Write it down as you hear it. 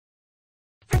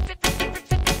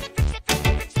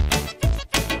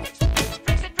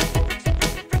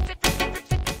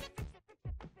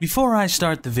Before I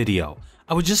start the video,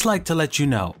 I would just like to let you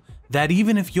know that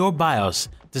even if your BIOS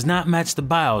does not match the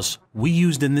BIOS we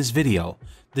used in this video,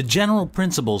 the general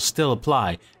principles still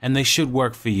apply and they should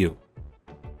work for you.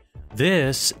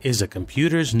 This is a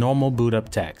computer's normal boot up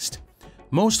text.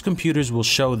 Most computers will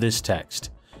show this text.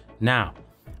 Now,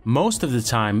 most of the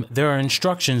time there are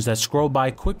instructions that scroll by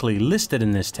quickly listed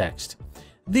in this text.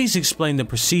 These explain the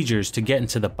procedures to get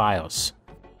into the BIOS.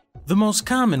 The most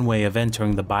common way of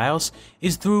entering the BIOS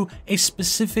is through a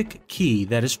specific key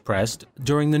that is pressed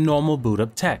during the normal boot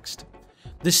up text.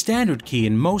 The standard key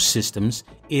in most systems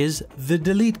is the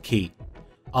delete key.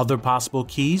 Other possible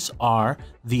keys are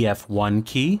the F1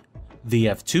 key, the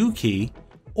F2 key,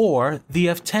 or the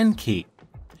F10 key.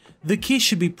 The key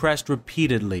should be pressed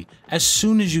repeatedly as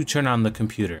soon as you turn on the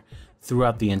computer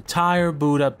throughout the entire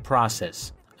boot up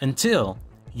process until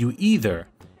you either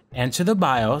enter the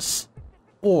BIOS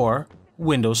or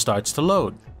Windows starts to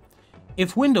load.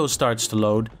 If Windows starts to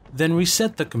load, then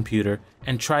reset the computer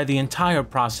and try the entire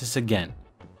process again.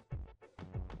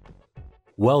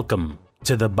 Welcome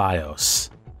to the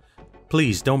BIOS.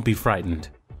 Please don't be frightened.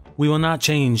 We will not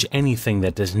change anything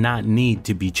that does not need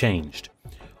to be changed.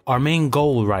 Our main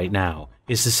goal right now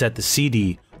is to set the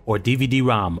CD or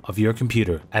DVD-ROM of your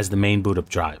computer as the main boot up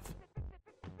drive.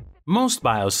 Most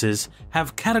BIOSes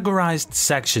have categorized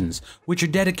sections which are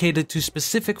dedicated to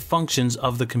specific functions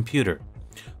of the computer.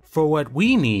 For what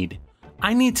we need,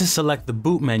 I need to select the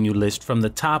boot menu list from the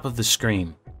top of the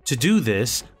screen. To do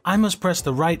this, I must press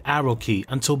the right arrow key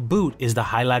until boot is the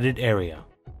highlighted area.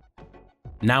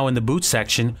 Now in the boot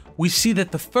section, we see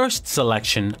that the first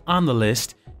selection on the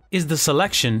list is the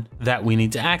selection that we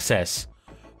need to access.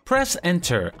 Press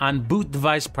enter on boot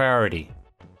device priority.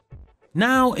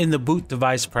 Now in the boot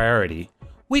device priority,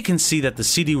 we can see that the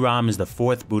CD-ROM is the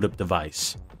fourth boot up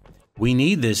device. We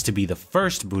need this to be the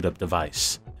first boot up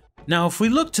device. Now if we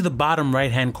look to the bottom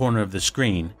right hand corner of the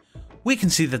screen, we can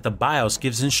see that the BIOS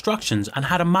gives instructions on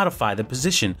how to modify the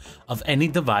position of any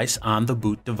device on the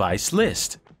boot device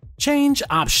list. Change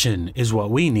option is what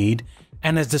we need,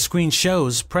 and as the screen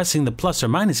shows, pressing the plus or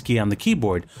minus key on the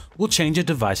keyboard will change a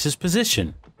device's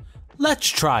position. Let's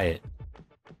try it.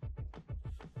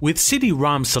 With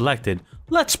CD-ROM selected,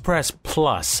 let's press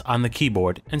plus on the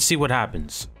keyboard and see what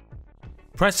happens.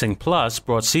 Pressing plus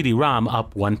brought CD-ROM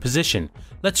up one position.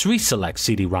 Let's reselect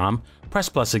CD-ROM, press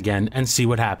plus again and see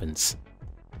what happens.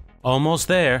 Almost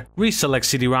there. Reselect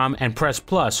CD-ROM and press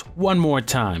plus one more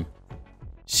time.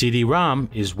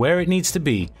 CD-ROM is where it needs to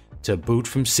be to boot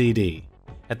from CD.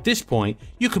 At this point,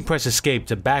 you can press escape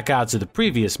to back out to the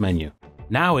previous menu.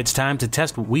 Now it's time to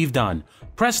test what we've done.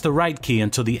 Press the right key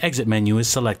until the exit menu is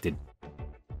selected.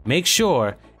 Make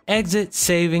sure Exit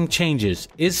Saving Changes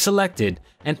is selected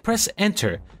and press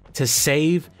enter to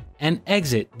save and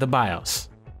exit the BIOS.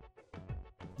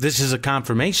 This is a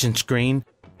confirmation screen.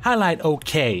 Highlight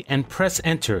OK and press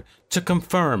enter to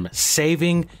confirm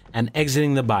saving and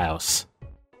exiting the BIOS.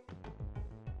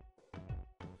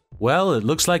 Well, it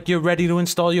looks like you're ready to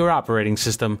install your operating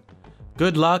system.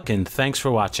 Good luck and thanks for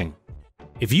watching.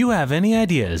 If you have any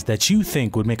ideas that you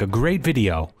think would make a great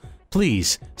video,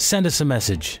 please send us a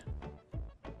message.